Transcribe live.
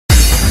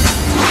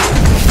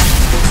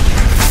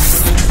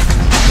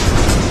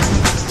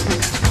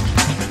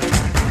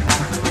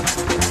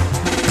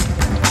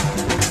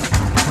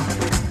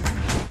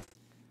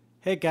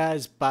Hey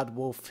guys, Bad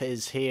Wolf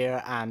is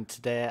here, and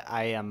today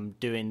I am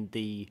doing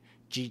the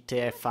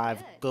GTA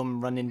 5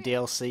 Gun Running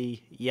DLC.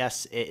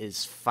 Yes, it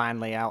is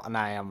finally out and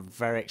I am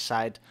very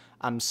excited.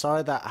 I'm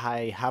sorry that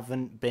I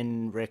haven't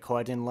been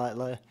recording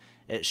lately.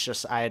 It's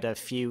just I had a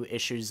few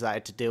issues that I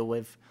had to deal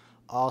with.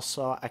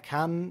 Also, I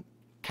can't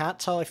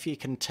tell if you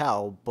can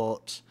tell,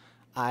 but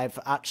I've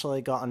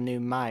actually got a new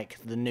mic,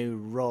 the new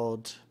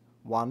Rode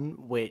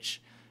one,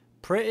 which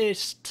pretty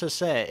to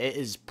say it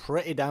is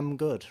pretty damn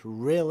good,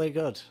 really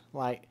good.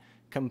 Like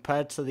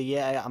compared to the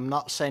Yeti, I'm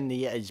not saying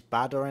the Yeti is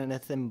bad or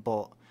anything,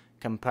 but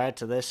compared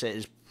to this, it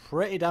is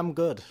pretty damn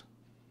good.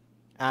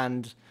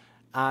 And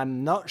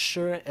I'm not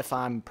sure if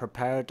I'm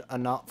prepared or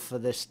not for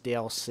this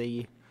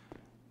DLC.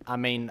 I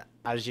mean,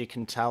 as you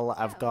can tell,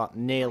 I've got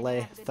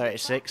nearly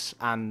 36,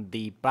 and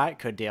the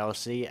Biker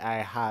DLC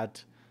I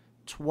had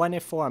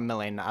 24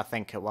 million, I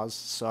think it was,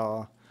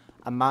 so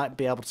I might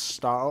be able to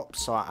start up.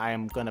 So I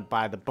am going to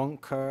buy the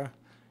bunker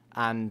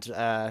and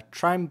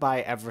try and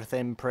buy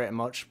everything pretty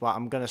much, but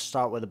I'm going to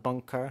start with the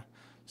bunker.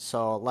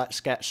 So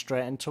let's get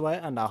straight into it,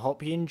 and I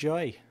hope you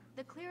enjoy.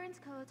 The clearance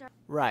codes are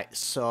Right,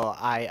 so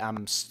I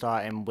am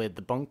starting with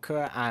the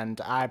bunker, and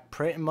I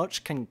pretty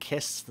much can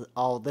kiss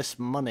all this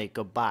money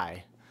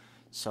goodbye.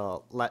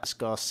 So let's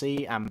go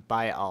see and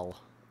buy it all.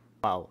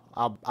 Well,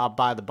 I'll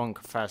buy the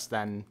bunker first,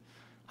 then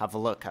have a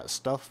look at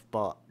stuff,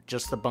 but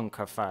just the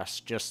bunker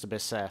first, just to be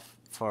safe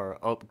for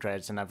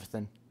upgrades and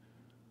everything.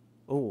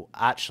 Oh,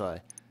 actually,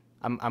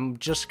 I'm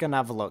just gonna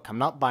have a look. I'm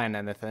not buying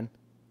anything.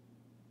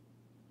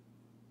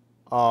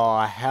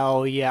 Oh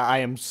hell yeah, I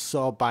am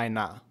so buying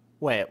that.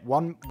 Wait,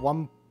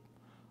 one.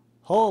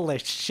 Holy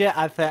shit!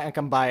 I think I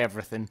can buy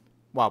everything.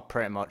 Well,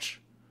 pretty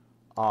much.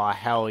 Oh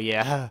hell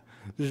yeah!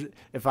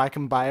 If I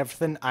can buy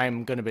everything,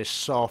 I'm gonna be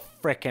so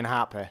freaking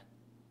happy.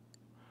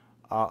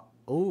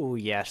 Oh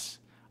yes.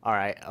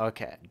 Alright,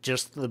 okay.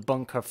 Just the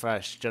bunker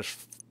first,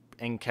 just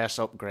in case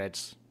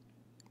upgrades.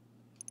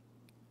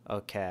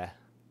 Okay.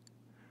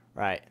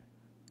 Right.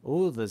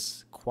 Oh,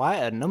 there's quite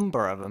a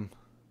number of them.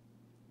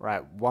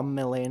 Right,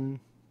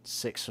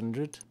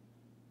 1,600,000.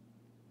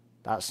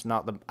 That's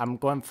not the... I'm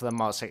going for the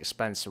most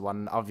expensive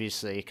one,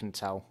 obviously you can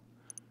tell.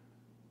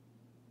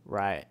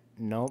 Right,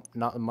 nope,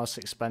 not the most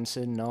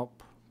expensive,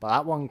 nope. But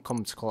that one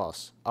comes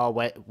close. Oh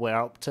wait,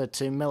 we're up to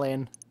 2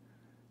 million.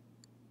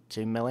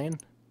 2 million?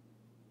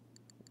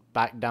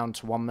 Back down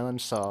to 1 million,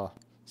 so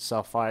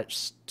far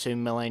it's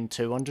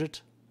 2,200,000.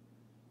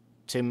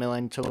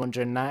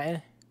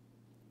 2,290,000.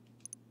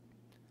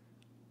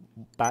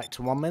 Back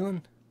to 1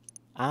 million.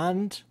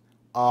 And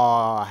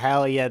oh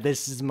hell yeah,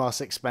 this is the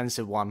most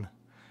expensive one.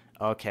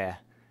 Okay.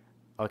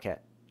 Okay.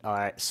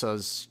 Alright, so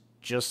it's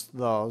just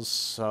those,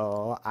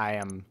 so I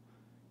am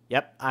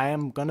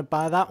gonna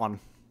buy that one.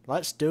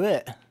 Let's do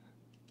it.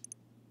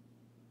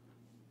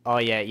 Oh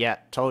yeah,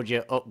 told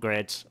you,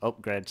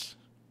 upgrades.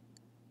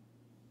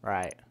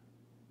 Right.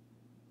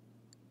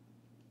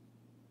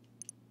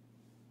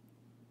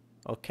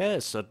 Okay,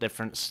 so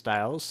different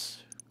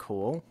styles.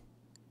 Cool.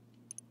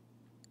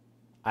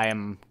 I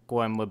am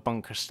going with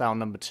bunker style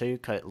number 2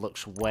 because it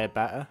looks way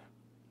better.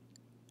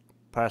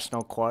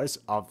 Personal quarters,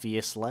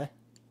 obviously.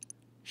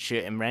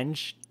 Shooting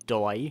range,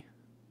 doi.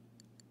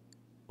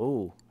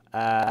 Ooh,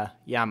 yeah,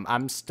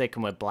 I'm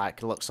sticking with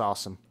black. It looks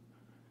awesome.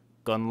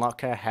 Gun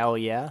locker, hell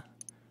yeah.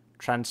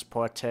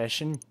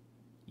 Transportation,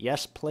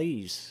 yes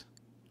please.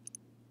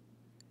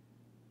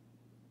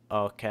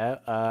 Okay,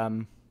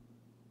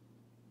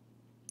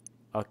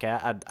 okay,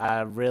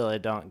 I really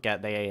don't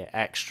get the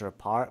extra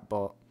part,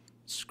 but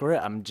screw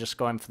it, I'm just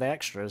going for the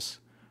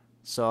extras.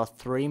 So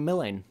 3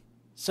 million.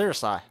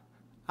 Seriously,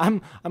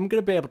 I'm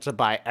gonna be able to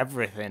buy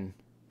everything.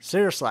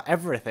 Seriously,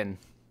 everything.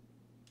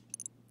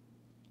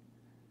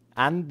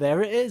 And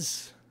there it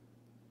is.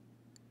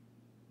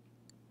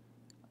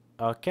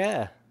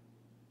 Okay.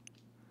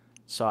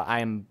 So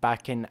I'm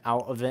backing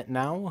out of it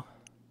now.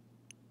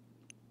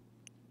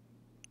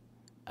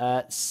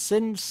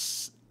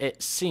 Since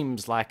it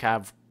seems like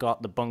I've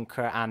got the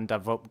bunker and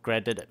I've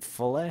upgraded it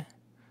fully.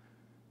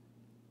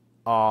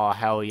 Oh,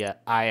 hell yeah.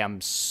 I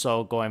am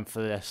so going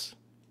for this.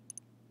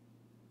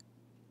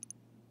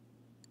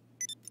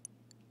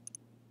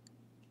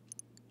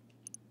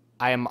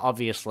 I am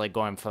obviously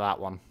going for that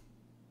one.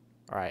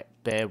 Alright,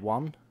 Bay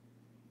 1.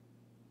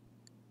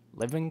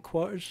 Living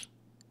quarters.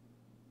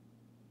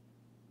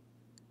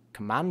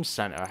 Command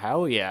center,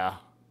 hell yeah.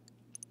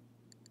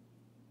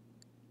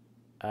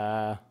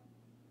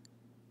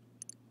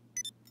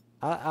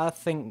 I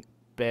think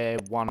Bay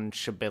 1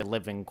 should be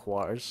living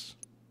quarters.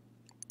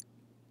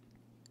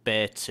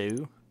 Bay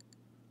 2.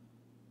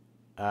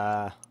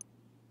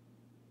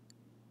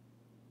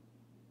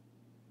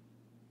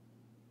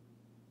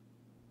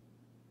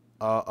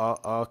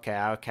 Okay,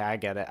 I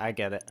get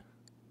it.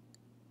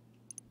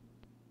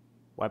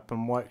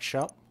 Weapon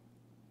workshop.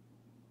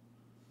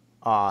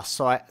 Ah,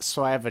 so I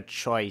have a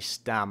choice,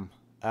 damn.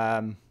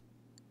 Oh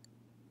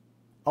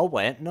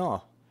wait,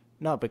 no.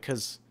 No,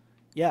 because,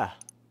 yeah.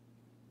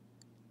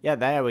 Yeah,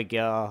 there we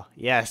go.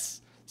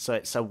 Yes. So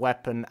it's a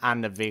weapon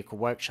and a vehicle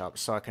workshop,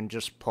 so I can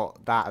just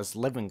put that as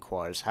living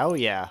quarters. Hell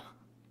yeah.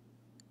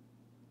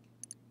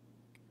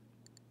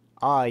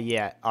 Oh,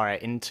 yeah.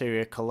 Alright,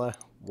 interior color.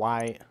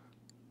 White.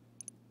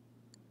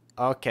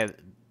 Okay,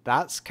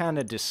 that's kind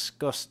of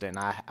disgusting.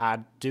 I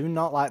do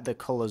not like the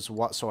colors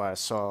whatsoever,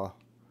 so...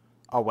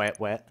 Oh, wait.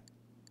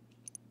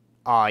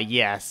 Oh,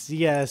 yes,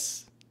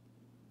 yes.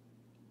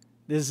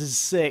 This is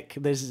sick.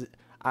 This is...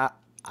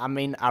 I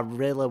mean, I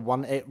really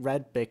want it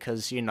red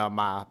because, you know,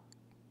 my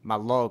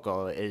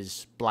logo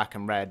is black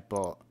and red,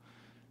 but...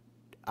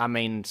 I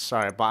mean,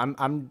 sorry, but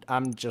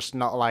I'm just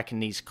not liking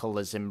these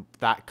colors in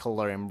that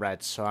color in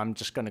red, so I'm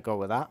just gonna go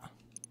with that.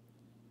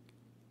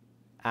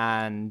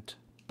 And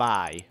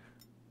buy.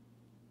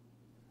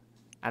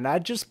 And I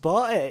just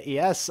bought it.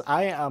 Yes,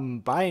 I am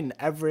buying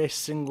every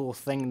single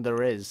thing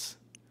there is.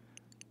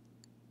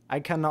 I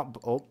cannot.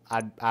 Oh,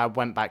 I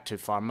went back too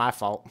far. My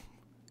fault.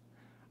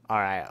 All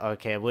right.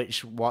 Okay.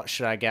 What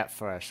should I get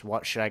first?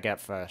 What should I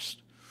get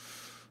first?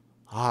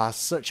 Ah,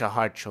 such a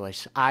hard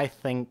choice. I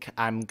think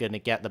I'm gonna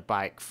get the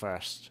bike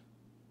first.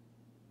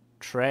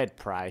 Trade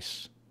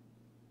price.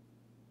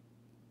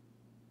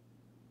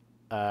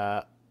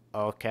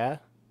 Okay.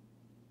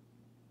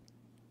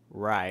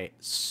 Right.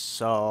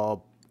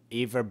 So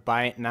either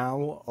buy it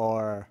now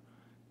or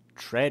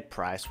trade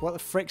price. What the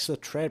frick's the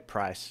trade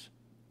price?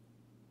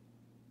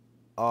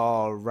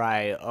 Oh,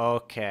 right.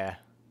 Okay.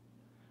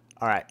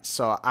 Alright,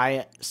 so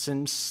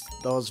since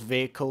those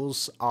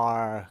vehicles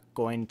are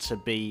going to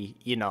be,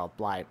 you know,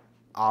 like,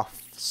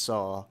 off,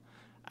 so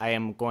I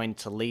am going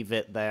to leave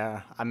it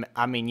there.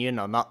 I mean, you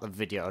know, not the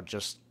video,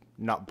 just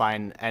not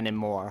buying any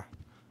more.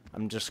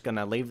 I'm just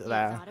gonna leave it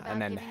there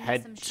and then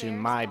head to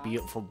my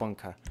beautiful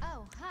bunker.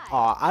 Oh,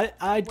 hi. Oh,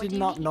 I did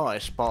not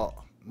notice, but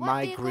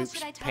my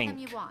group's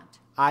pink.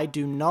 I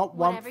do not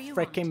want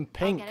freaking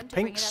pink.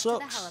 Pink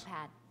sucks.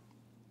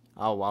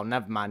 Oh, well,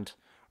 never mind.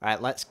 Right,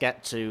 let's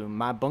get to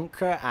my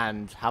bunker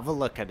and have a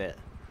look at it.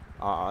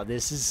 Oh,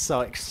 this is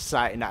so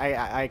exciting.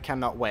 I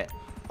cannot wait.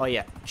 Oh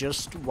yeah,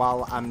 just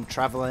while I'm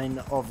traveling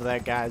over there,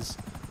 guys,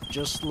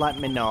 just let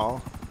me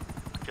know.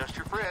 Just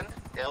your friend,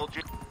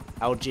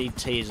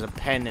 LGT is a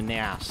pain in the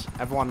ass.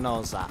 Everyone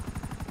knows that.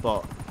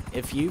 But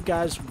if you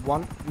guys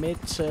want me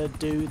to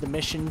do the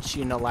missions,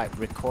 you know, like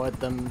record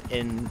them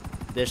in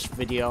this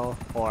video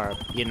or,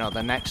 you know,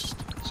 the next.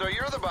 So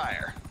you're the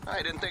buyer.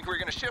 I didn't think we were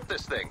going to ship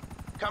this thing.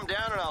 Come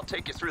down and I'll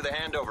take you through the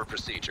handover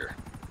procedure.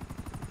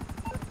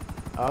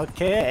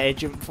 Okay,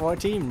 Agent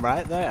 14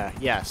 right there.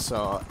 Yeah,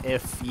 so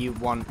if you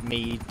want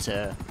me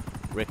to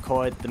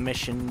record the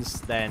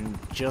missions, then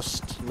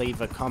just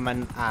leave a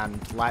comment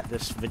and like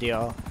this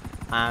video,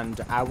 and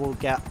I will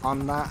get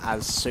on that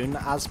as soon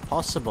as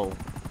possible.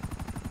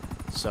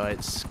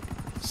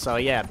 So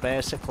yeah,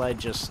 basically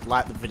just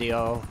like the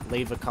video,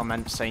 leave a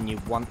comment saying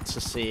you want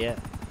to see it,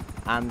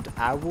 and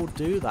I will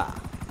do that.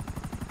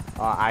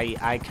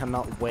 I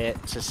cannot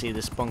wait to see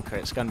this bunker.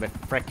 It's going to be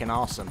freaking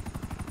awesome.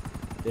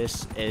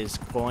 This is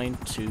going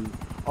to...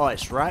 Oh,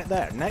 it's right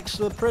there, next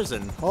to the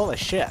prison. Holy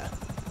shit.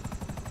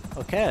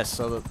 Okay,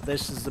 so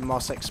this is the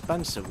most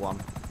expensive one.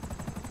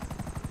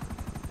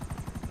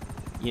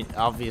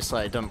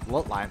 Obviously, it doesn't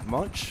look like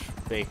much,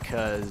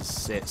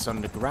 because it's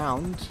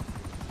underground.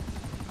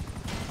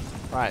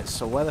 Right,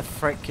 so where the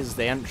frick is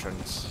the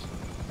entrance?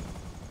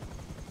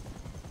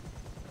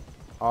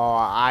 Oh,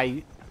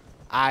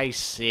 I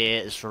see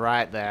it, it's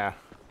right there.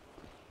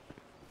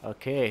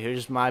 Okay,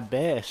 here's my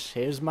base.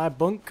 Here's my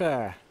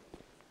bunker.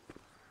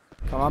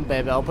 Come on,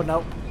 baby, open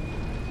up.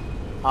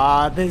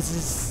 Ah, this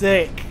is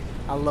sick.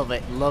 I love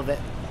it, love it.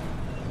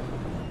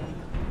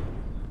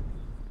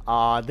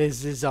 Ah,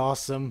 this is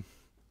awesome.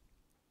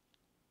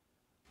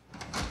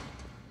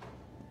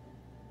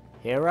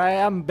 Here I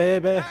am,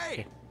 baby.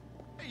 Hey!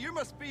 You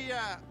must be,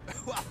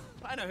 well,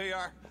 I know who you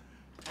are.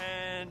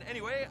 And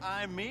anyway,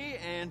 I'm me,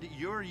 and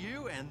you're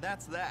you, and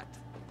that's that.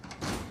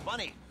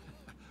 Funny.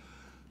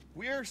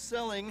 We're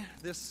selling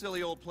this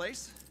silly old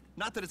place.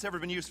 Not that it's ever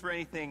been used for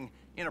anything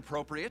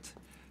inappropriate.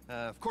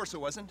 Of course it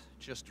wasn't.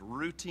 Just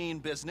routine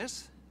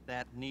business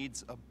that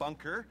needs a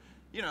bunker.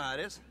 You know how it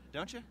is,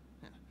 don't you?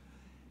 Yeah.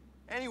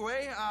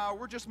 Anyway,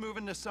 we're just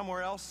moving to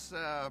somewhere else,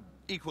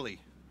 equally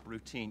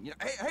routine. You know,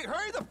 hey,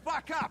 hurry the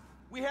fuck up!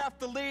 We have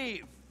to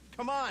leave.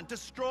 Come on,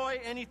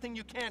 destroy anything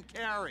you can't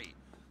carry.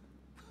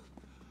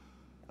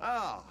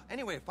 Oh,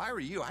 anyway, if I were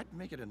you, I'd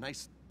make it a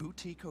nice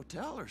boutique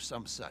hotel or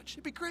some such.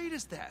 It'd be great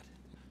as that.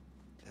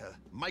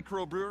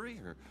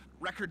 Microbrewery or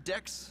record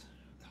decks,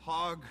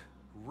 hog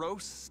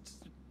roast.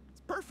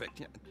 It's perfect.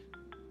 Yeah.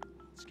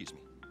 Excuse me.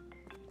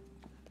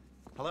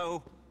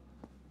 Hello?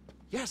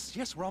 Yes,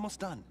 we're almost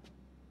done.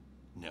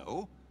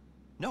 No,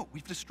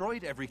 we've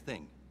destroyed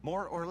everything.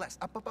 More or less.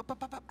 Up.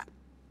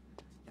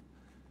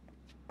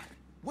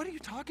 What are you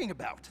talking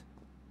about?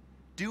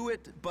 Do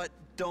it, but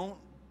don't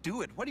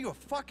do it. What are you, a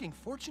fucking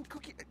fortune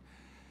cookie?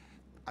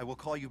 I will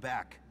call you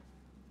back.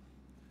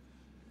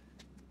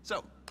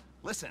 So,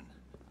 listen,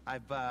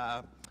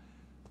 how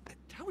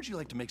would you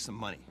like to make some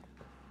money?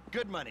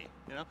 Good money,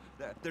 you know?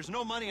 There's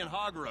no money in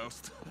hog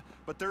roast,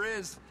 but there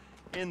is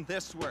in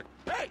this work.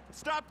 Hey,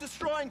 stop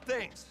destroying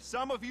things.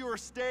 Some of you are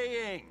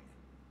staying.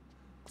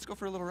 Let's go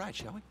for a little ride,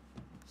 shall we?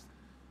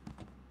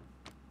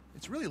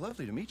 It's really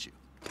lovely to meet you.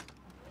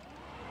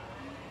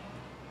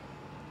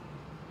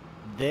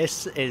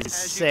 This is As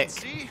sick. you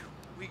can see,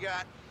 we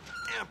got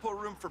ample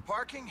room for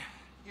parking.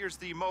 Here's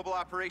the mobile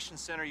operations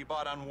center you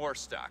bought on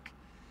Warstock.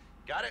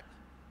 Got it?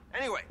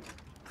 Anyway,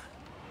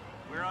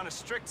 we're on a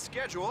strict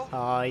schedule.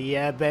 Oh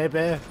yeah,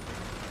 baby.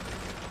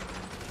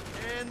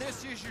 And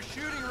this is your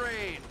shooting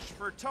range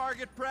for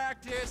target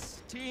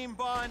practice, team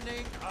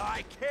bonding.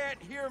 I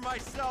can't hear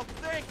myself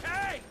think.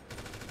 Hey!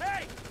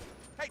 Hey!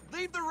 Hey,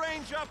 leave the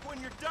range up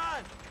when you're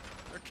done.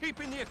 They're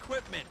keeping the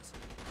equipment.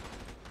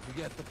 You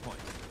get the point.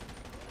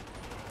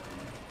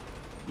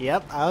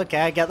 Yep, okay,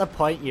 I get the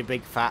point, you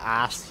big fat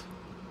ass.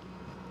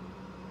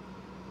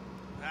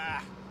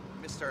 Ah,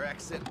 missed our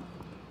exit.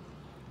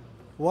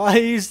 What, are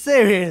you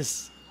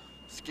serious?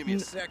 Just give me a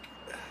sec.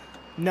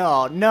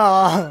 No,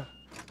 no.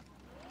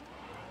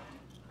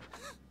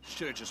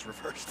 Should have just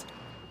reversed.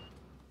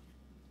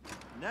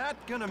 Not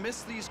gonna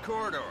miss these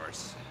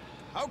corridors.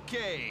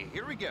 Okay,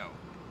 here we go.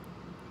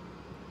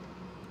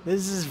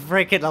 This is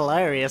freaking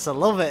hilarious. I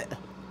love it.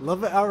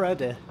 Love it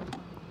already.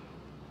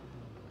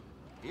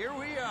 Here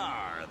we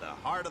are, the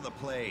heart of the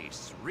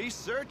place.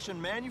 Research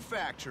and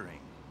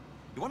manufacturing.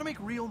 You want to make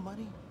real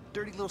money?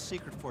 Dirty little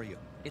secret for you.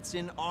 It's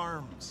in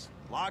ARMS.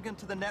 Log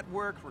into the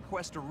network,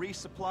 request a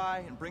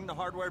resupply, and bring the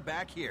hardware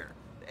back here.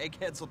 The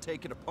eggheads will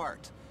take it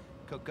apart.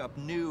 Cook up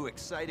new,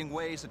 exciting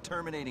ways of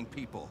terminating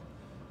people.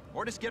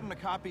 Or just get them to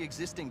copy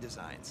existing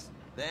designs.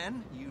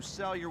 Then, you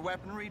sell your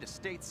weaponry to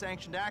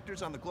state-sanctioned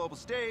actors on the global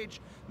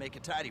stage, make a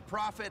tidy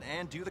profit,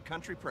 and do the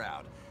country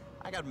proud.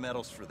 I got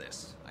medals for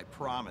this, I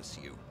promise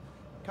you.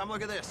 Come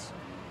look at this.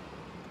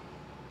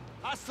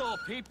 Hustle,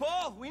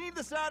 people! We need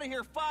this out of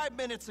here 5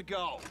 minutes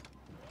ago.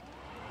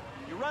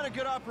 You run a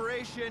good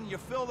operation, you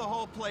fill the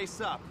whole place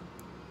up.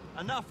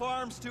 Enough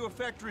arms to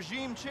effect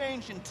regime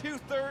change in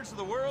 2/3 of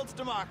the world's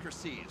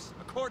democracies,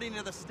 according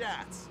to the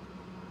stats.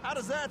 How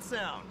does that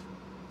sound?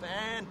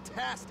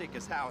 Fantastic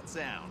is how it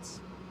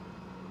sounds.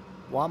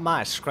 What am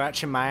I,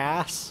 scratching my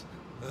ass?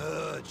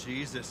 Ugh,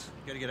 Jesus.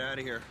 Gotta get out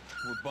of here.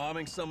 We're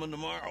bombing someone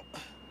tomorrow.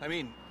 I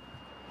mean,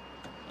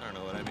 I don't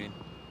know what I mean.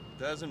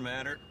 Doesn't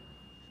matter.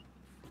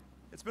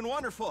 It's been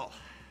wonderful.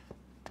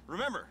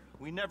 Remember,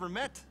 we never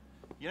met.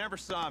 You never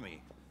saw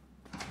me.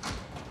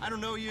 I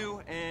don't know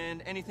you,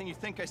 and anything you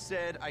think I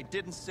said, I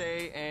didn't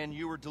say, and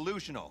you were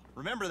delusional.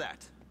 Remember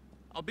that.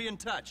 I'll be in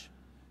touch.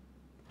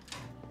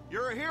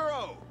 You're a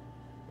hero!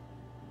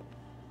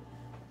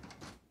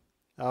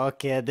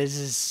 Okay, this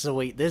is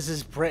sweet. This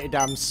is pretty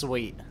damn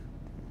sweet.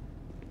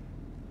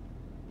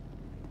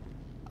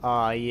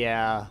 Oh,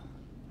 yeah.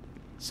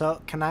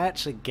 So, can I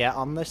actually get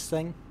on this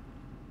thing?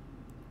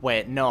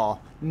 Wait,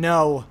 no.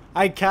 No!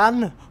 I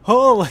can!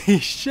 Holy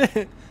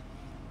shit!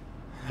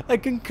 I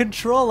can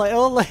control it!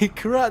 Holy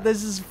crap,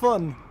 this is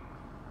fun!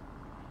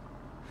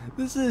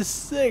 This is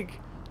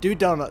sick! Do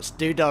donuts,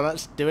 doing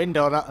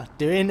donut,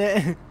 doing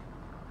it!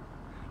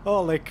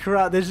 Holy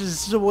crap, this is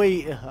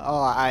sweet!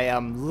 Oh, I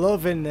am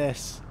loving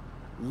this!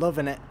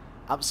 Loving it.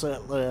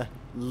 Absolutely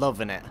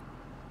loving it.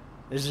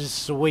 This is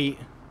sweet.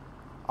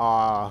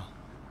 Ah,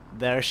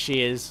 there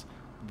she is.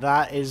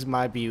 That is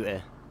my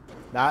beauty.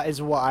 That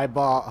is what I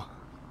bought.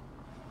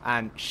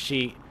 And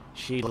she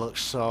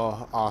looks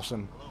so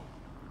awesome.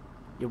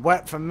 You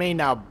work for me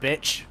now,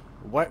 bitch.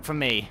 Work for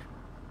me.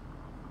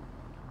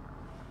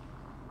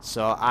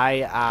 So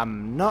I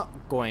am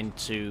not going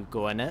to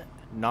go in it.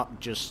 Not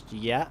just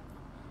yet.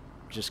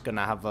 Just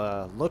gonna have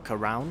a look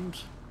around.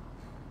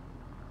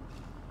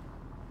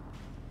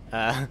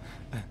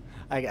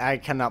 I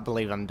cannot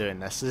believe I'm doing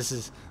this. This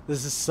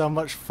is so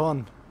much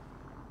fun.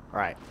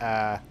 Right,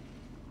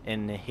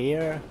 in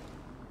here.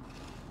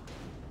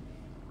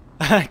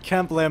 I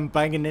can't believe I'm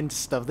banging into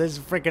stuff. This is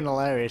freaking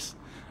hilarious.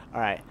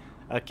 Alright,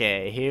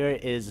 okay, here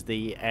is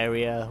the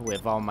area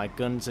with all my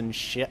guns and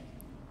shit.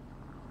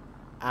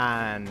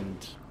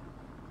 And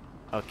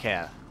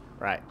okay,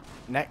 right,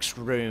 next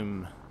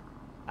room.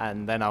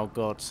 And then I'll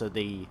go to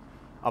the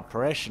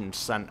operations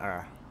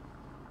center.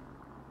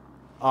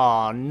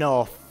 Oh,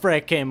 no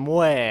freaking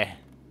way.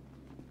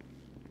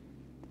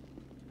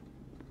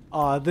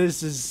 Oh,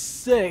 this is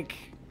sick.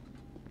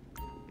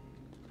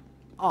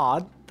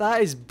 Oh,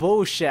 that is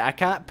bullshit. I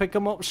can't pick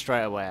them up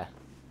straight away.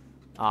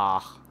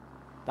 Ah,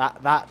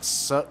 that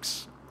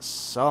sucks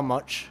so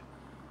much.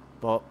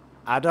 But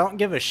I don't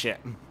give a shit.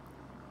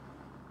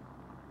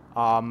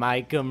 Oh,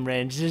 my gun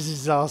range. This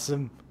is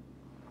awesome.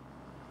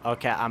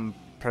 Okay, I'm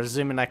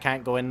presuming I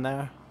can't go in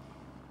there.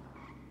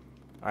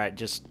 Alright,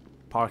 just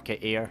park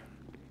it here.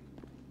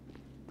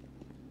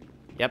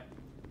 Yep.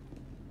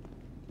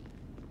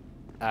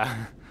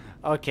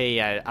 Okay,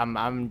 yeah,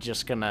 I'm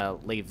just gonna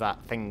leave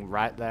that thing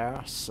right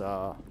there,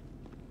 so...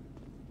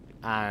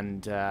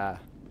 And,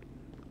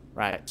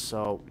 right,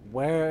 so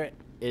where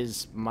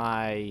is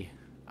my...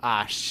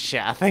 Ah,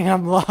 shit, I think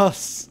I'm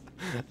lost.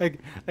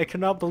 I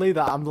cannot believe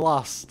that I'm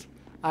lost.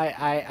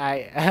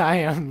 I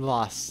am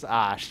lost.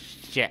 Ah,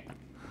 shit.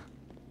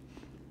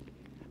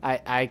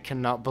 I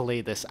cannot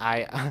believe this.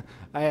 I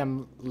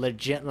am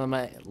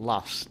legitimately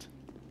lost.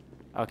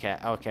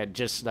 Okay,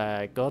 just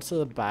go to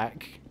the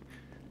back,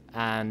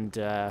 and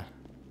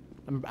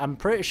I'm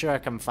pretty sure I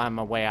can find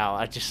my way out.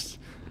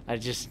 I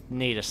just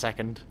need a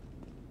second.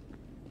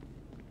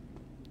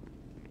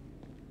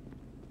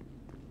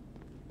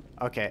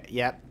 Okay,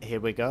 yep, here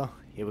we go.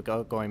 Here we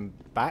go, going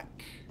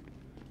back.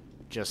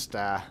 Just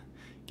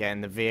get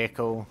in the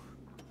vehicle.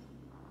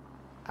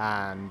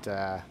 And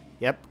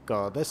yep,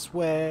 go this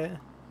way.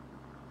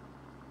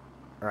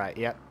 Right,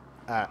 yep.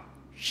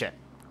 Shit.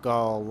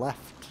 Go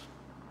left.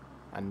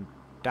 And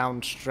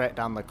down, straight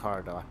down the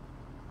corridor.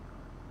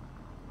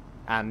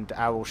 And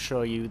I will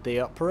show you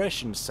the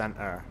operations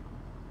center.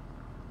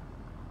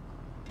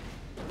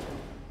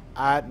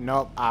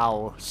 Nope,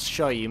 I'll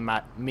show you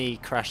me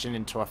crashing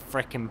into a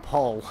frickin'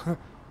 pole.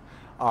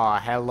 Oh,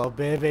 hello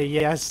baby,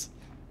 yes.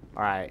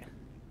 Alright,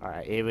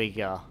 here we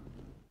go.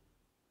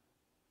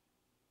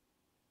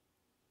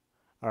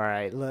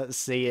 Alright, let's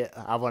see it.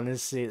 I want to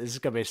see it. This is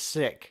gonna be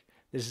sick.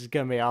 This is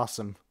gonna be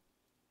awesome.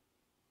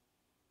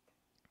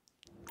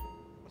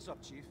 What's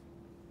up, Chief?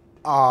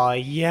 Oh,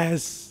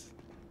 yes.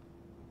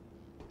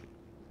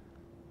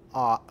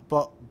 Oh,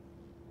 but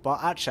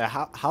actually,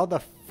 how the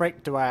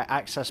frick do I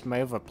access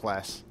my other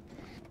place?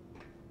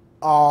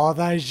 Oh,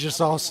 that is just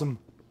awesome.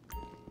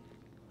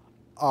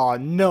 Oh,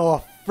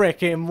 no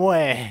frickin'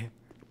 way.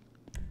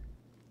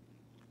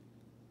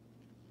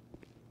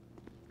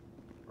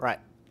 Right,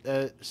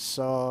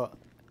 so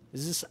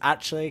is this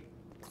actually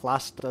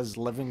classed as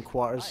living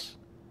quarters?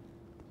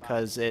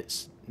 Because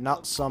it's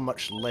not so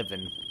much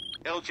living.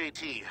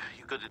 LJT,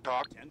 you good to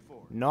talk?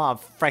 10-4. No, I'm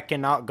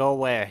frickin' not. Go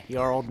away.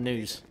 You're old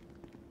news.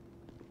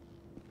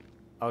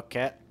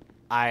 Okay.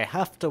 I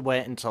have to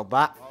wait until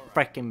that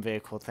frickin'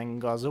 vehicle thing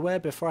goes away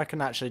before I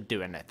can actually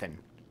do anything.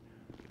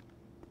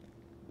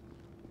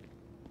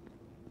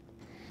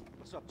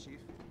 What's up, Chief?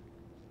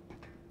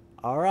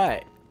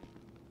 Alright.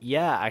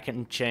 Yeah, I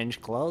can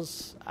change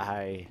clothes. Have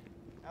a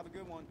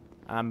good one.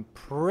 I'm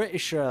pretty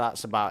sure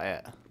that's about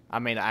it. I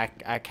mean, I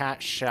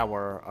can't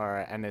shower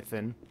or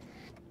anything.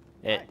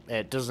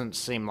 It doesn't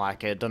seem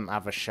like it doesn't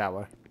have a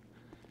shower.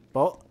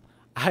 But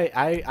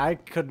I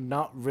could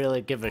not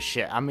really give a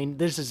shit. I mean,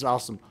 this is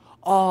awesome.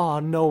 Oh,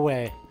 no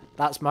way.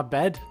 That's my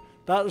bed?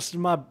 That's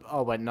my...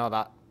 Oh, wait, no,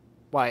 that...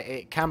 Wait,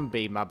 it can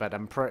be my bed,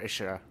 I'm pretty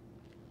sure.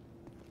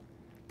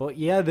 But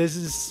yeah, this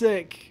is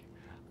sick.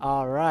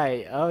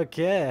 Alright,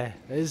 okay.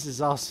 This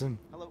is awesome.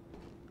 Hello.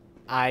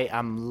 I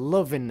am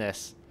loving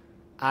this.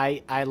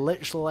 I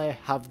literally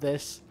have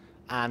this,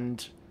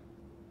 and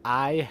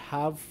I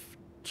have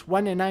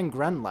 29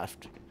 grand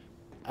left.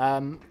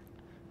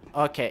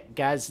 Okay,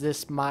 guys,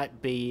 this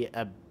might be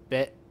a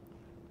bit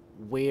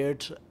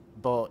weird,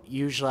 but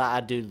usually I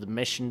do the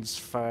missions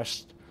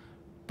first.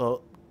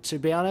 But to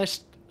be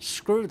honest,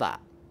 screw that.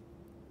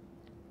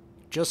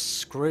 Just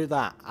screw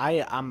that.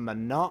 I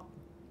am not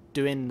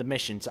doing the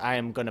missions. I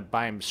am going to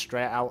buy them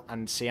straight out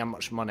and see how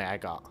much money I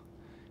got.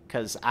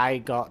 Because I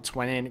got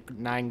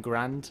 29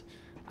 grand.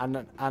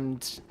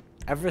 And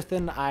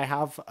everything I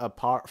have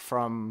apart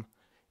from,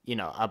 you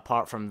know,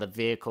 apart from the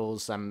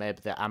vehicles and maybe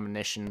the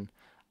ammunition,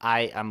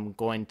 I am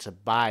going to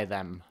buy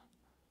them.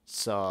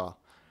 So,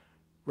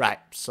 right,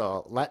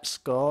 so let's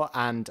go,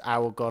 and I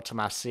will go to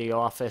my CEO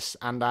office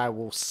and I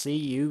will see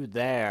you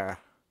there.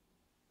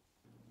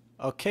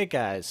 Okay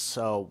guys,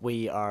 so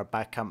we are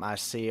back at my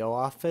CEO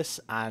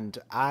office and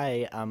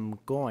I am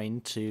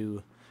going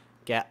to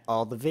get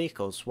all the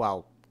vehicles.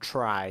 Well,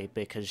 try,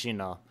 because you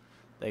know,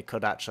 they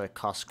could actually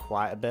cost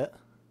quite a bit.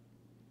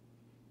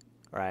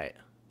 Right,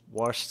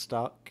 war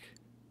stock.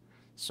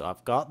 So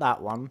I've got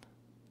that one.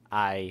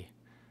 I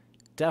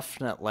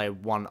definitely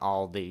want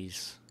all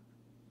these,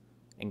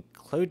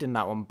 including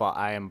that one, but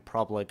I am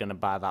probably going to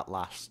buy that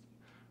last.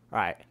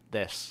 Right,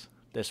 this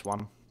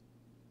one.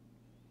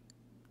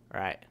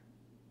 Right.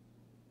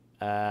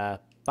 Buy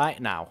it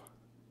now.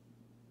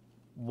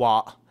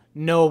 What?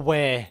 No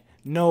way.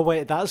 No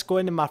way. That's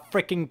going in my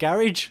freaking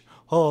garage?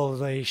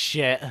 Holy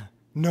shit.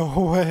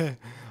 No way.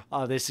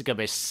 Oh, this is going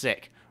to be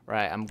sick.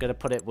 Right, I'm going to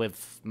put it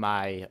with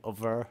my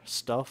other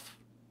stuff.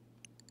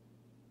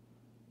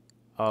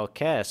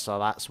 Okay, so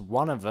that's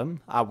one of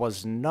them. I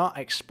was not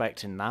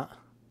expecting that.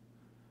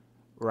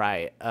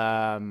 Right,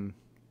 damn,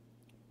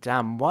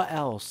 what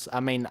else? I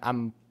mean,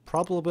 I'm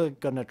probably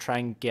going to try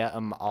and get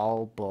them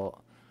all, but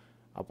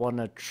I want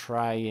to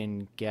try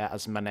and get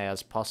as many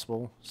as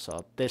possible.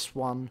 So this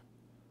one.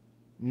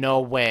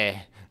 No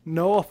way.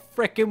 No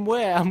freaking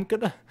way. I'm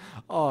gonna...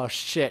 Oh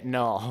shit,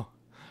 no.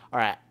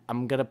 Alright,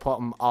 I'm gonna put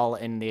them all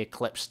in the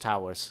Eclipse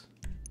Towers.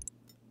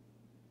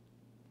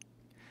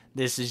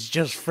 This is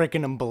just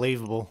freaking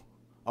unbelievable.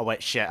 Oh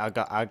wait, shit,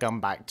 I gone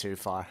back too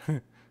far.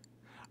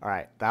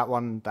 Alright, that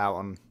one.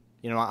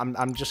 You know what,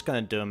 I'm just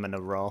gonna do them in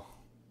a row.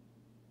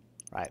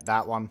 Right,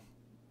 that one.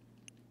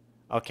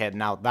 Okay,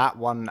 now that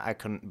one I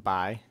couldn't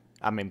buy.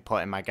 I mean,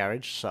 put in my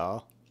garage,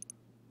 so...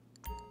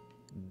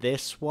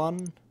 This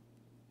one...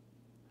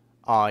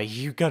 Oh,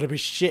 you gotta be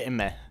shitting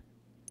me.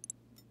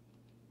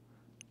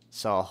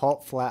 So,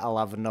 hopefully I'll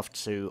have enough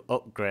to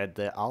upgrade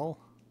it all.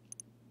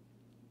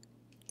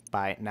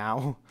 Buy it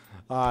now.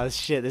 Oh,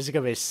 shit, this is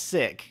gonna be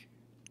sick.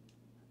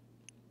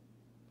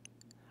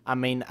 I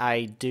mean,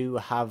 I do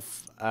have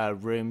a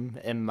room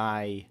in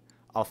my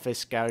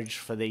office garage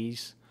for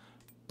these,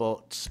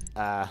 but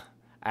I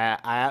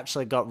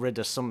actually got rid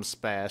of some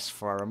space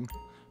for them,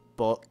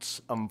 but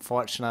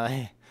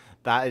unfortunately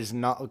that is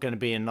not going to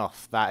be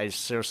enough. That is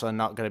seriously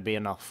not going to be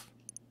enough.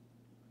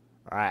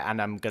 Alright,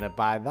 and I'm going to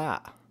buy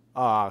that.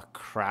 Oh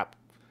crap,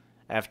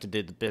 I have to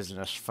do the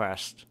business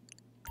first.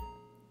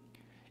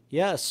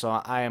 Yeah, so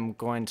I am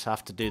going to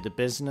have to do the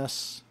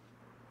business.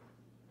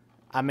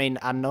 I mean,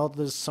 I know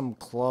there's some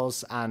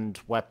clothes and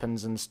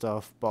weapons and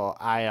stuff, but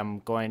I am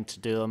going to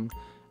do them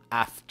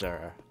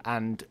after.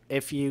 And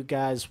if you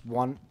guys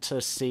want to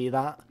see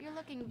that,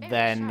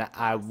 then sharp,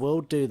 I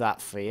will do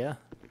that for you.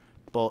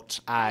 But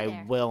I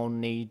there. will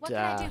need, What can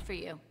I do for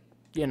you?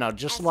 you know,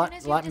 just As let soon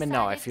as you've me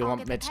know decided, if you I'll want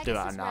get me the to do it or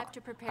Pegasus rep not.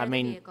 to prepare I the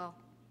mean, vehicle.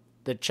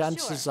 the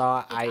chances Sure,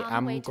 are it's I on the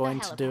am way to the going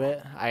to do it.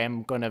 helipad. I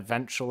am going to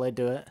eventually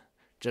do it.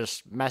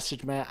 Just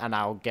message me and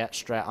I'll get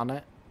straight on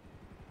it.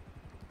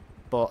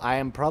 But I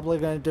am probably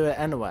going to do it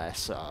anyway,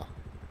 so...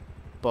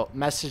 But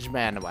message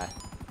me anyway.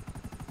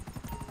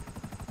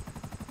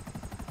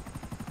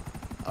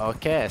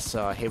 Okay,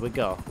 so here we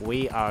go.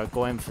 We are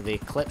going for the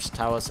Eclipse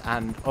Towers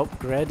and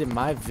upgrading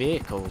my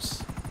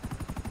vehicles.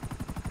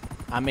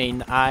 I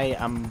mean, I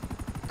am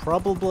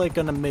probably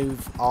going to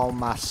move all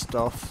my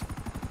stuff.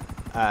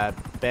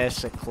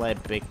 Basically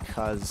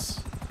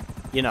because...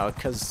 You know,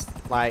 because,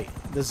 like,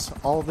 there's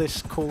all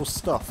this cool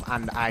stuff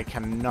and I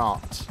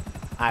cannot...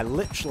 I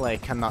literally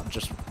cannot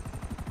just,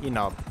 you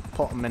know,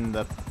 put them in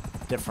the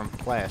different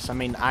place. I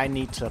mean, I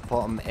need to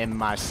put them in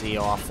my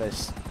CEO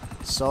office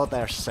so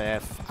they're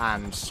safe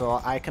and so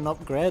I can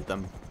upgrade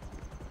them.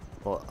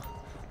 But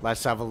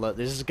let's have a look.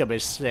 This is gonna be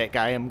sick.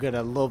 I am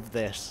gonna love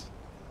this.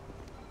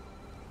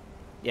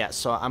 Yeah,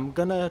 so I'm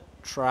gonna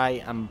try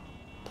and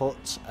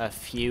put a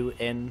few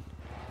in.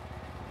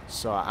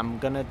 So I'm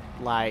gonna,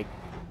 like,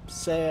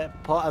 say,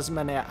 put as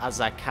many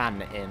as I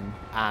can in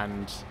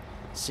and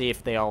see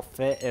if they all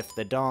fit. If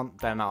they don't,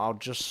 then I'll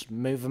just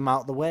move them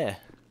out the way.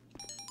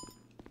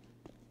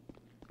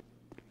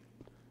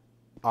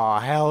 Oh,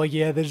 hell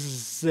yeah, this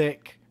is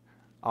sick.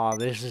 Oh,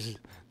 this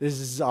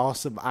is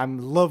awesome. I'm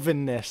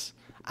loving this.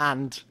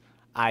 And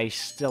I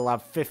still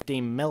have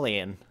 15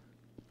 million.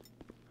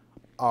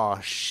 Oh,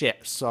 shit.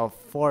 So,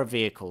 4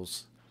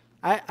 vehicles.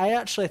 I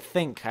actually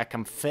think I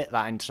can fit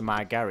that into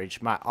my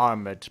garage. My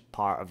armoured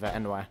part of it,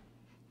 anyway.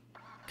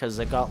 Because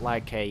I got,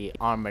 like, a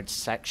armoured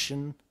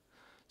section.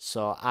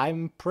 So,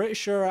 I'm pretty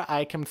sure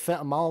I can fit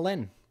them all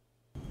in.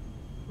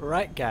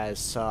 Right guys,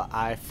 so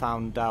I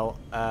found out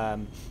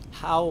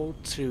how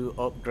to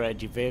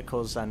upgrade your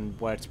vehicles and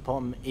where to put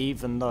them,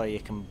 even though you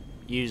can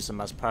use them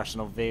as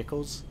personal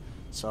vehicles.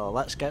 So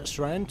let's get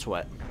straight into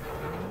it.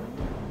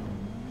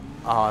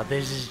 Oh,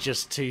 this is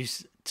just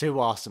too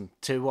awesome,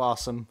 too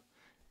awesome.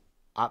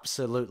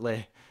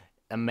 Absolutely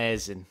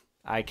amazing.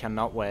 I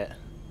cannot wait.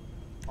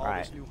 All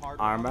Right, this new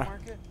hardware on the armor.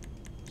 market?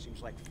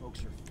 Seems like folks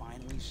are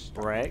finally starting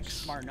to Brakes.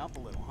 smarten up a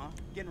little, huh?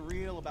 Getting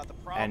real about the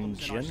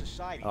problems in our Engine.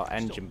 society. Oh, Still,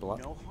 engine block.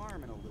 no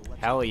harm in a little extra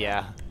Hell prep.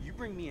 yeah. You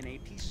bring me an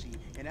APC,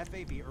 an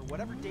FAV, or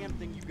whatever damn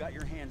thing you got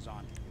your hands on,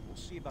 and we'll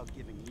see about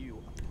giving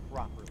you a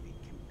properly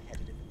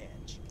competitive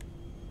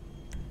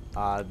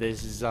edge.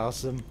 This is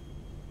awesome.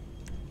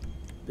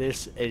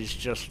 This is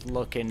just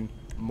looking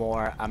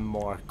more and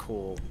more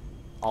cool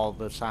all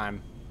the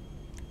time.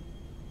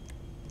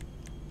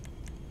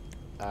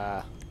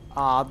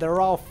 They're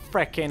all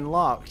freaking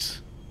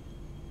locked.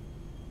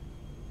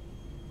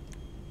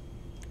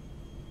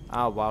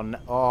 Oh, well,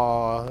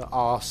 oh,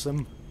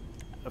 awesome.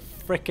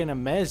 Freaking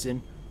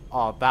amazing.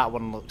 Oh, that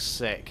one looks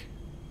sick.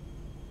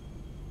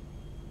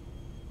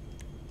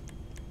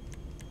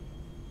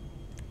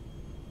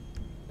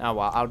 Oh,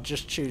 well, I'll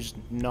just choose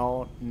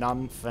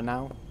none for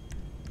now.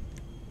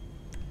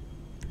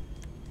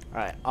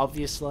 Alright,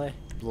 obviously,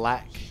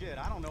 black Shit,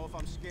 I don't know if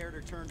I'm scared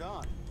or turned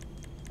on.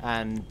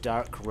 and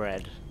dark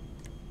red.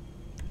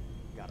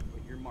 Gotta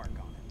put your mark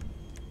on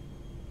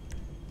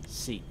it.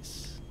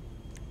 Seats.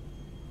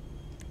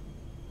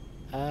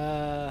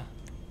 Not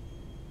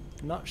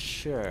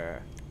sure.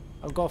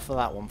 I'll go for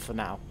that one for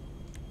now.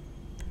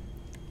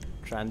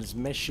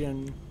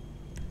 Transmission.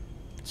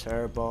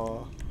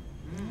 Turbo.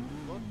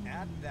 Look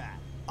at that.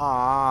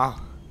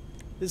 Ah,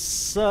 this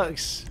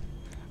sucks.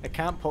 I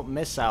can't put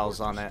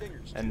missiles on it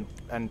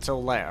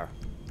until later.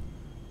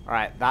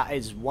 Alright, that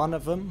is one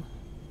of them.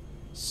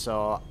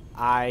 So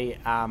I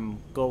am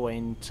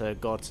going to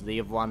go to the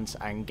other ones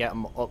and get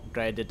them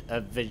upgraded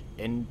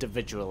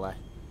individually.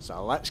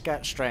 So let's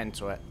get straight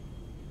into it.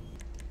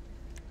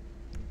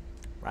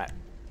 Right.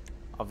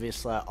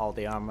 Obviously all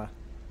the armor.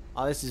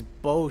 Oh, this is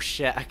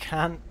bullshit. I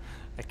can't.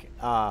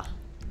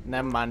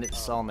 Never mind,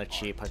 it's only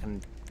cheap. I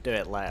can do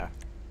it later.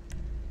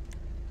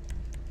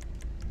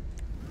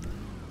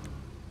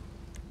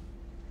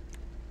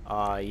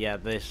 Oh yeah,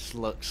 this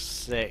looks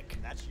sick.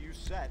 That's you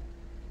set.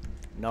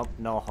 Nope,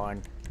 no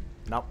horn.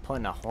 Not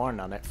putting a horn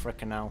on it,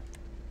 frickin' hell.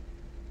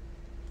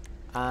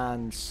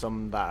 And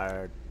some that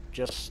are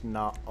just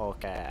not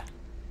okay.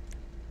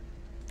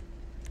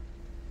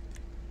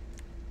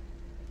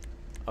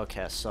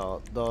 Okay,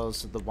 so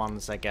those are the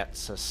ones I get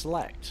to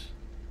select.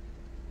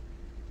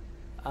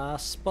 I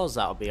suppose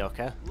that'll be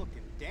okay.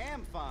 Looking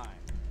damn fine.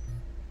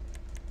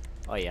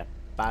 Oh yeah,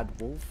 Bad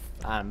Wolf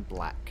and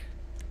Black.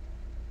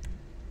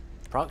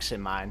 Proxy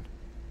mine.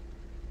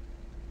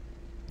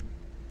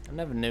 I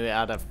never knew it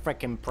had a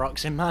frickin'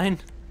 proxy mine.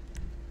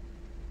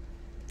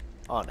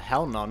 Oh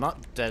hell no,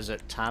 not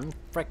Desert Tan.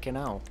 Frickin'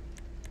 hell.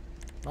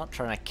 Not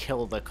trying to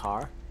kill the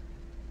car.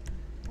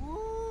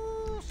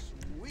 Ooh,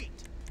 sweet.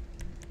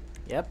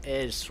 Yep,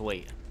 it is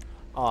sweet.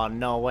 Oh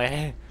no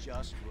way.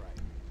 Just right.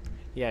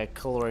 Yeah,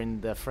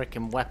 colouring the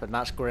frickin' weapon,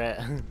 that's great.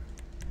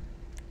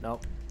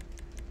 Nope.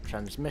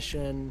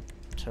 Transmission,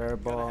 Gonna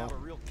turbo, have a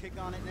real kick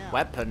on it now.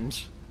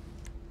 weapons.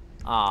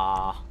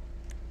 Ah.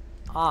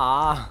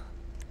 Ah.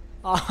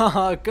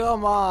 Ah,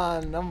 come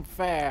on,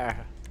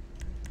 unfair.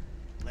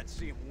 Let's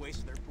see them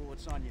waste their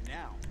bullets on you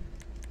now.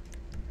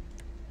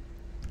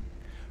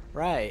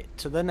 Right,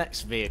 to the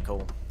next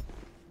vehicle.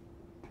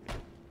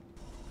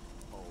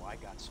 Oh, I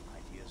got some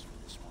ideas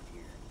for this one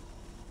here.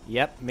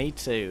 Yep, me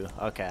too.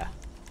 Okay.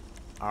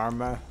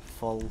 Armor,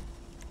 full.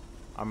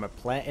 Armor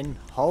plating.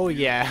 Oh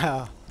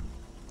yeah.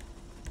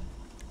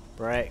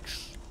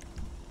 Brakes.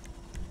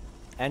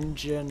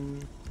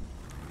 Engine.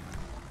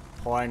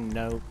 Horn,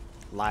 no.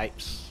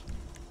 Lights.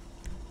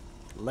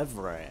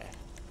 Livery.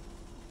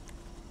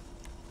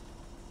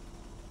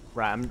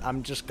 Right,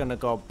 I'm just gonna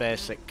go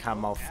basic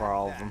camo for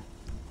all of them.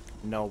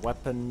 No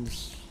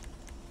weapons.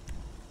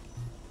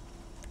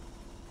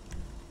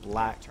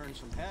 Black Turn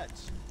some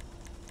heads.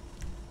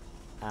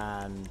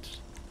 and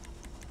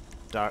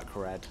dark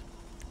red.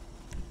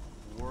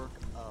 Work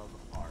of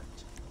art.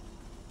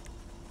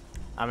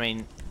 I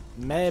mean,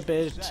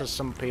 maybe to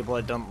some people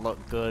it don't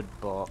look good,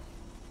 but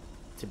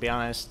to be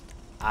honest,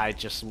 I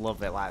just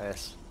love it like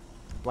this.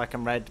 Black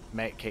and red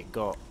make it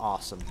go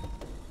awesome.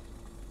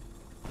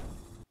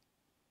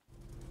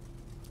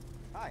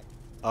 Hi.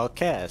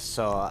 Okay,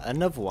 so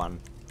another one.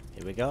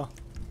 Here we go.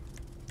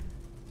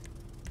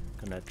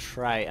 Gonna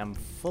try and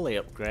fully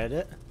upgrade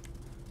it.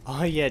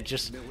 Oh yeah,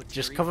 just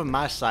cover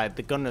my side.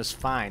 The gunner's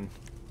fine.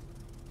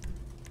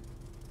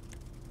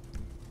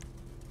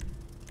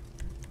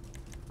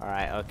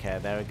 Alright, okay,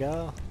 there we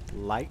go.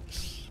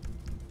 Lights.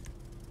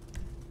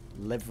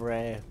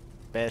 Livery.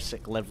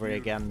 Basic livery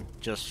again,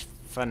 just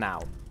for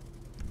now.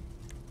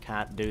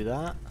 Can't do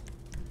that.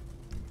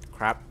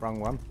 Crap, wrong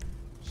one.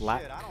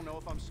 Black. Shit, I don't know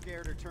if I'm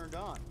scared or turned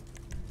on.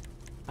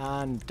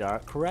 And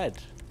dark red.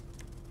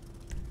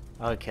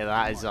 Okay,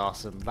 that is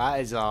awesome. That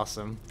is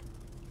awesome.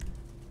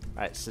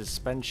 Right,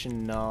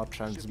 suspension, no.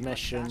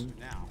 Transmission. Should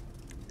be much faster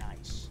now.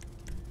 Nice.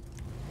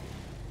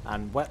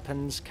 And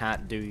weapons,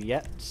 can't do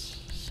yet.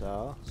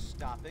 So.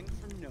 Stopping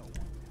for no one.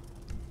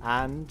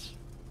 And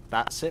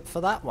that's it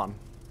for that one.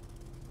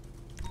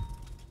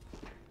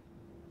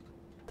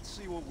 Let's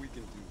see what we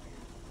can do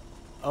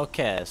here.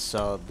 Okay,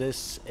 so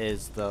this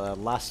is the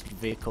last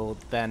vehicle,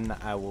 then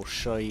I will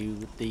show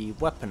you the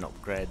weapon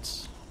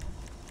upgrades.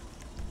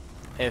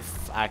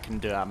 If I can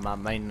do it at my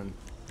main.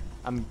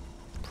 I'm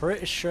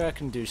pretty sure I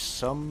can do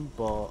some,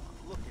 but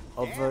Looking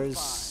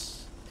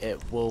others it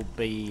will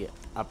be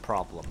a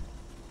problem.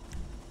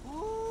 damn fine.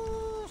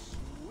 Ooh,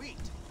 sweet.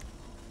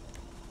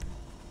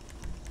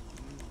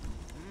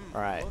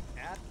 Alright, Look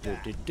at do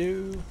that. do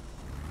do.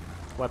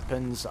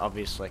 Weapons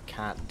obviously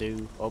can't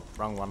do. Oh,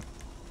 wrong one.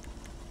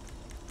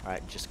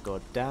 Alright, just go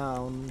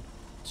down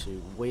to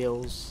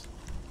wheels.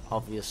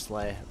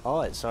 Obviously.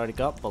 Oh, it's already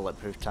got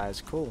bulletproof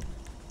tires. Cool.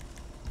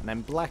 And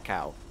then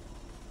blackout.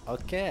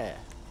 Okay.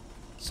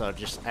 So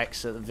just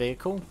exit the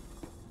vehicle.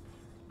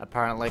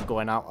 Apparently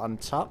going out on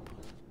top.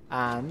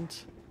 And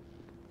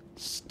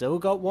still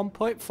got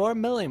 1.4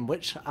 million,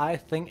 which I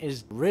think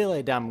is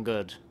really damn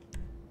good.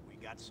 We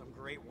got some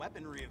great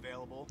weaponry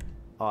available.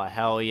 Oh,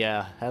 hell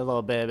yeah.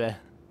 Hello, baby.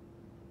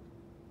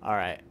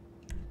 Alright.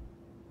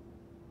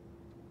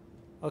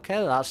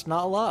 Okay, that's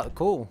not a lot.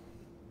 Cool.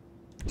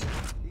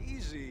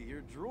 Easy,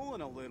 you're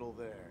drooling a little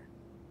there.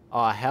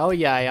 Oh, hell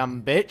yeah, I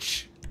am,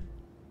 bitch.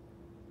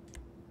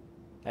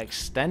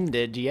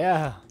 Extended,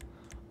 yeah.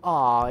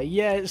 Aw,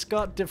 yeah, it's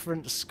got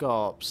different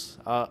scopes.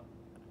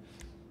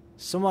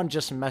 Someone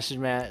just messaged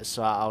me,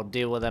 so I'll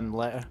deal with them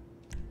later.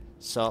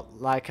 So,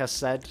 like I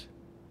said,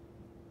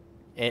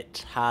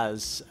 it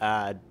has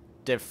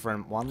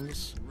different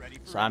ones. Ready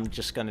for So I'm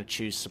just gonna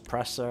choose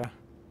suppressor.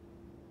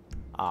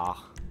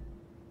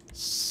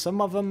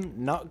 Some of them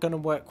not gonna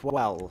work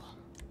well.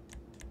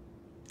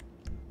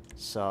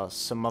 So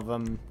some of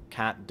them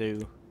can't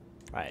do.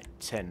 Right,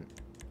 tint.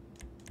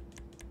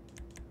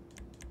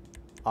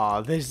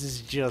 Oh, this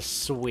is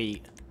just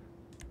sweet.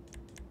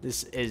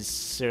 This is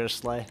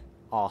seriously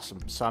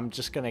awesome. So I'm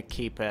just gonna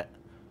keep it.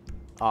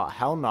 Oh,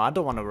 hell no, I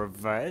don't want to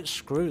revert it.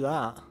 Screw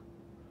that.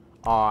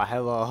 Oh,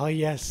 hello. Oh,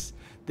 yes.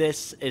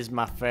 This is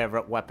my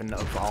favorite weapon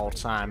of all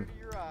time. To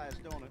your eyes,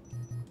 don't it?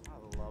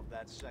 I love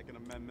that Second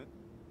Amendment.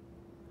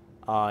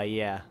 Oh,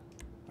 yeah.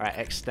 Right,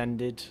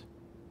 extended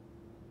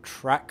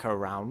tracker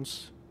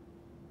rounds.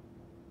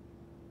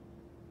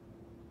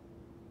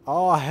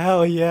 Oh,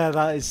 hell yeah,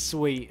 that is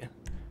sweet.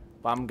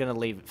 But I'm gonna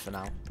leave it for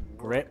now.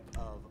 Grip,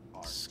 Of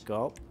art.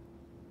 scope.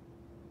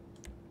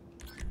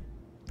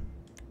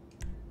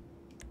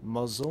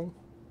 Muzzle.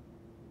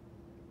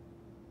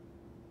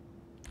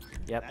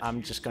 Yep, That's I'm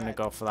you just gonna said.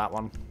 go for that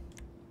one.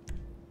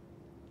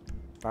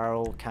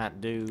 Barrel, can't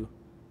do.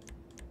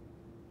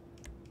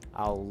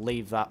 I'll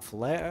leave that for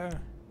later.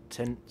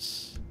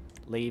 Tints,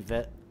 leave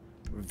it.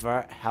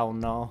 Revert, hell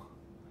no.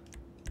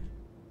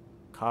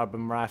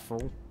 Carbon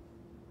rifle.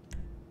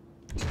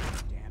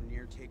 Damn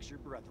near takes your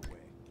breath away.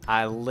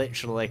 I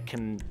literally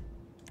can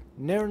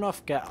near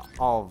enough get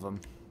all of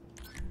them.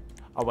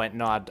 Oh wait,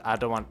 no, I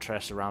don't want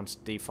tracer rounds,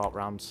 default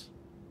rounds.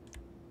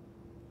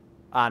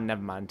 Ah,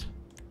 never mind.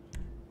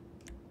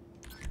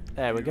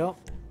 There we go.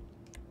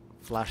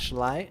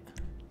 Flashlight,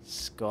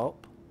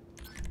 scope,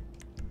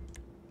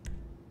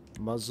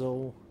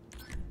 muzzle.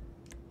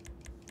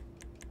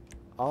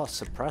 Oh,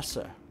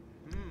 suppressor.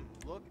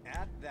 Look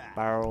at that.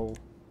 Barrel,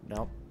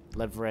 nope.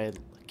 Livery,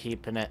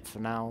 keeping it for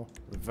now.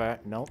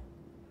 Revert, nope.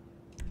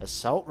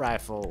 Assault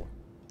rifle.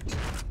 Now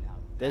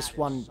This that is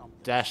one something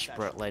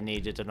desperately special.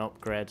 needed an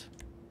upgrade.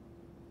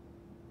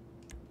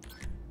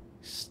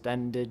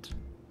 Extended.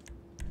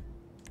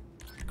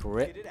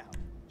 Grip. Get it out.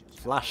 Just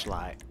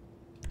Flashlight.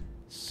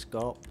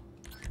 Scope.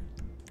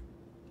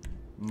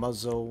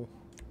 Muzzle.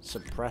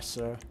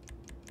 Suppressor.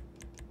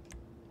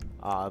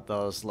 Ah,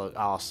 those look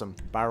awesome.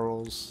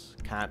 Barrels.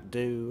 Can't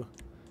do.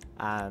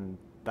 And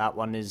that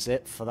one is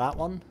it for that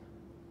one.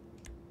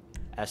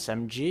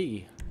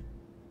 SMG.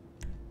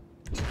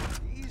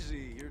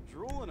 Easy, you're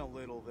drooling a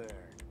little there.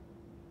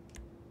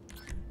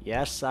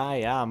 Yes, I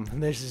am.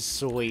 This is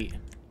sweet.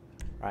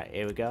 Right,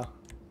 here we go.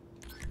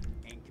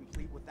 Ain't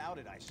complete without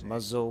it, I say.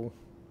 Muzzle.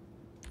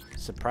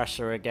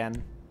 Suppressor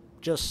again.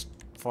 Just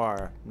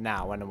for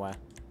now, anyway.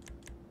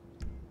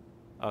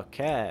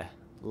 Okay.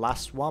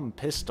 Last one,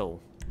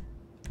 pistol.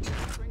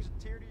 Brings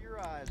a tear to your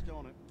eyes,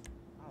 don't it?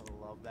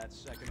 I love that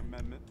Second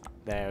Amendment.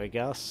 There we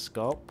go.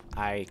 Scope.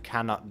 I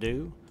cannot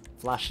do.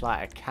 Flashlight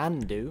I can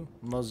do.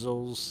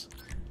 Muzzles.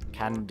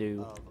 Can Work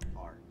do. Of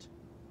art.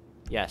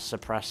 Yes,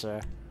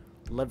 suppressor.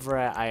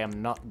 Livery I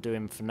am not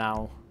doing for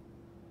now.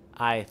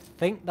 I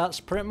think that's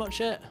pretty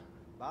much it.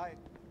 Bye.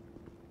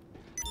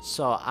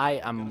 So I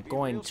am Gonna be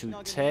going real to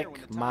snug in here take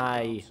when the time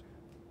my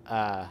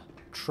comes.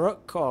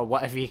 truck or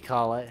whatever you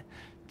call it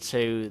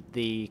to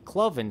the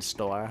clothing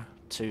store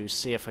to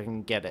see if I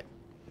can get it.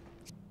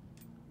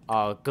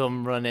 Oh,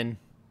 gun running.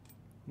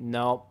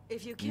 Nope.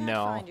 If you can't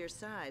No. find your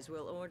size,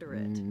 we'll order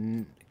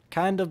it.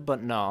 Kind of,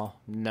 but no.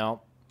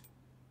 Nope.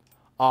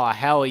 Oh,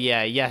 hell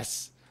yeah,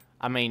 yes.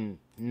 I mean,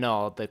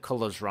 no, the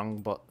color's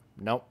wrong, but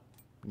nope.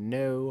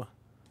 No.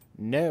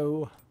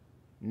 No.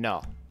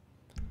 No.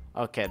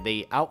 Okay,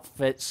 the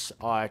outfits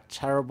are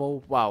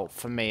terrible. Well,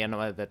 for me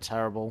anyway, they're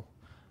terrible.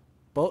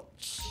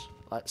 But,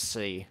 let's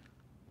see.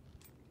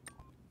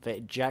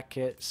 Fitted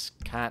jackets,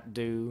 can't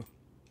do.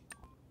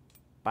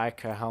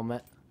 Biker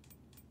helmet.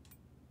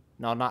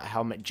 No, not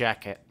helmet,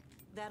 jacket.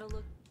 That'll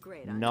look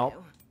great on Nope.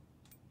 you.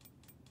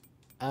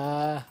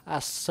 I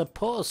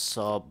suppose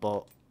so,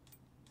 but...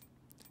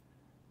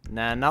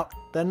 Nah,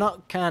 they're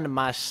not kind of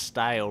my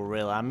style,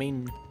 really. I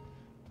mean,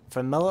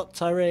 for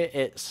military,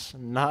 it's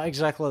not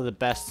exactly the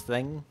best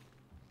thing.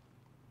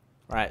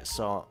 Right,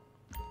 so,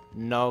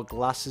 no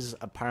glasses,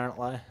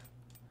 apparently.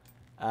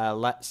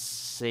 Let's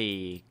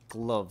see,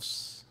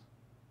 gloves.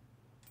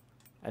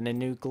 Any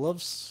new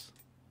gloves?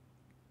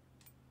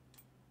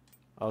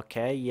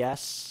 Okay,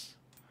 yes.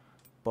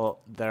 But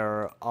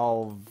they're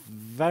all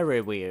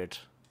very weird.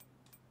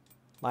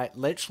 Like,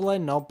 literally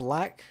no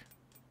black.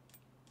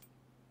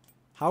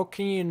 How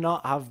can you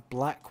not have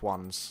black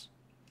ones?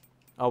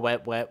 Oh,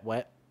 wait. Well,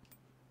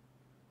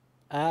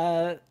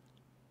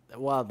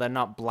 they're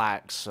not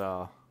black,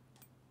 so...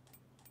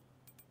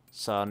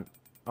 So,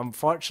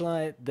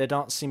 unfortunately, they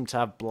don't seem to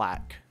have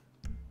black.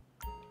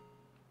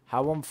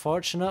 How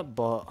unfortunate,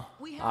 but...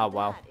 We Oh, have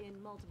well. that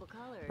in multiple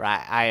colors.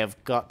 Right, I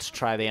have got to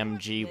try the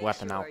MG Make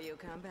weapon sure out. you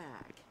come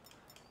back.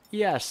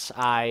 Yes,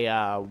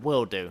 I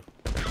will do.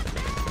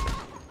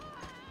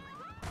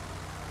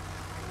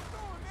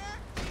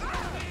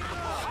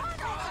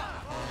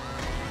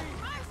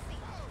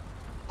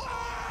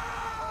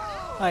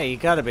 Hey, you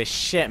gotta be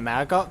shit, man.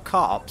 I got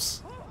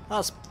cops.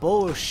 That's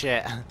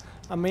bullshit.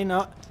 I mean,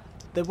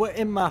 they were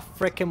in my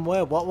freaking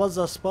way. What was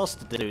I supposed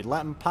to do? Let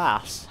them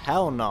pass?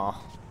 Hell no.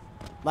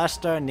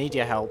 Lester, I need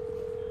your help.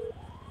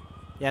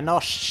 Yeah, no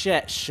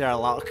shit,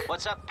 Sherlock.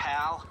 What's up,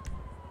 pal?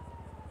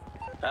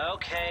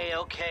 Okay,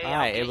 Alright,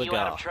 I'll here get we you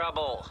out go. of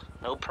trouble.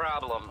 No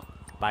problem.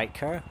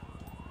 Biker.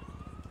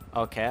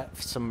 Okay,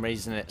 for some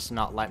reason it's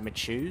not let me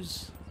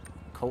choose.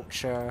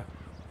 Culture.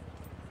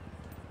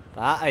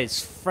 That is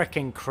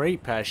freaking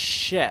creepy as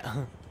shit.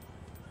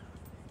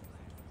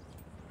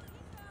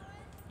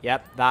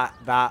 Yep,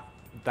 that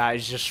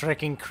is just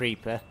freaking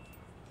creepy.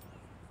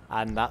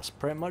 And that's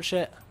pretty much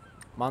it.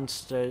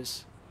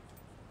 Monsters.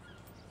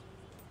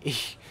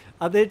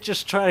 Are they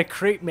just trying to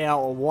creep me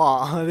out or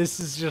what? This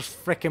is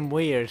just freaking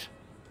weird.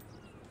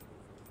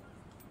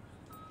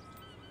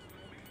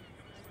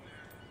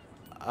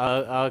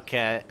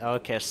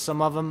 Okay,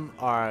 some of them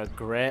are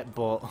great,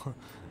 but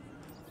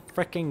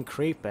freaking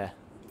creepy.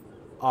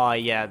 Oh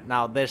yeah,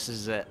 now this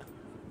is it.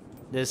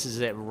 This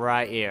is it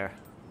right here.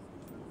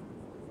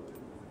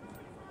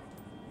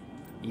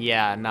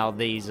 Yeah, now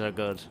these are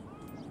good.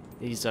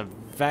 These are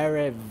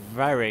very,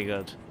 very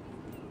good.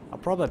 I'll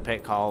probably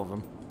pick all of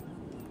them.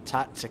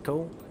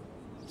 Tactical.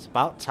 It's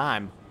about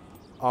time.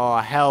 Oh,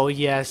 hell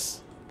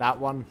yes. That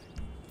one.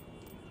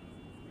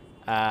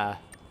 Yeah,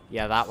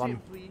 that one.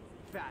 Simply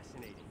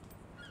fascinating.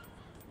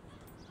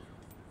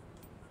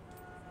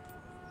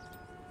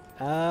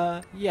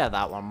 Yeah,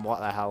 that one. What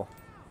the hell?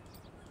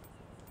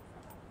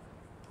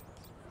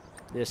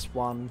 This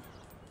one.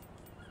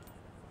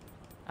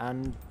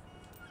 And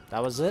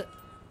that was it.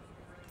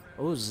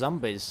 Oh,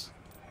 zombies.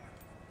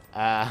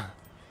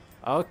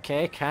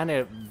 Okay, kind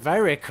of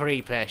very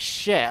creepy.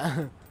 Shit.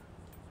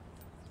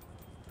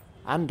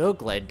 And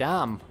ugly,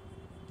 damn.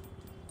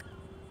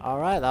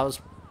 Alright, that was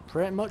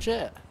pretty much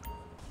it.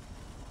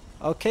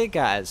 Okay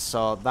guys,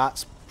 so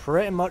that's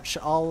pretty much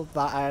all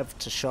that I have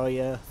to show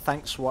you.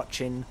 Thanks for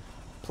watching.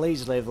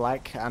 Please leave a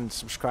like and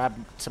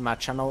subscribe to my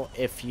channel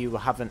if you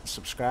haven't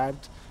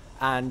subscribed.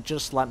 And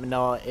just let me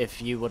know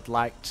if you would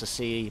like to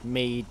see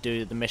me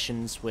do the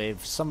missions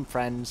with some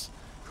friends.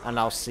 And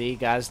I'll see you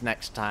guys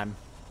next time.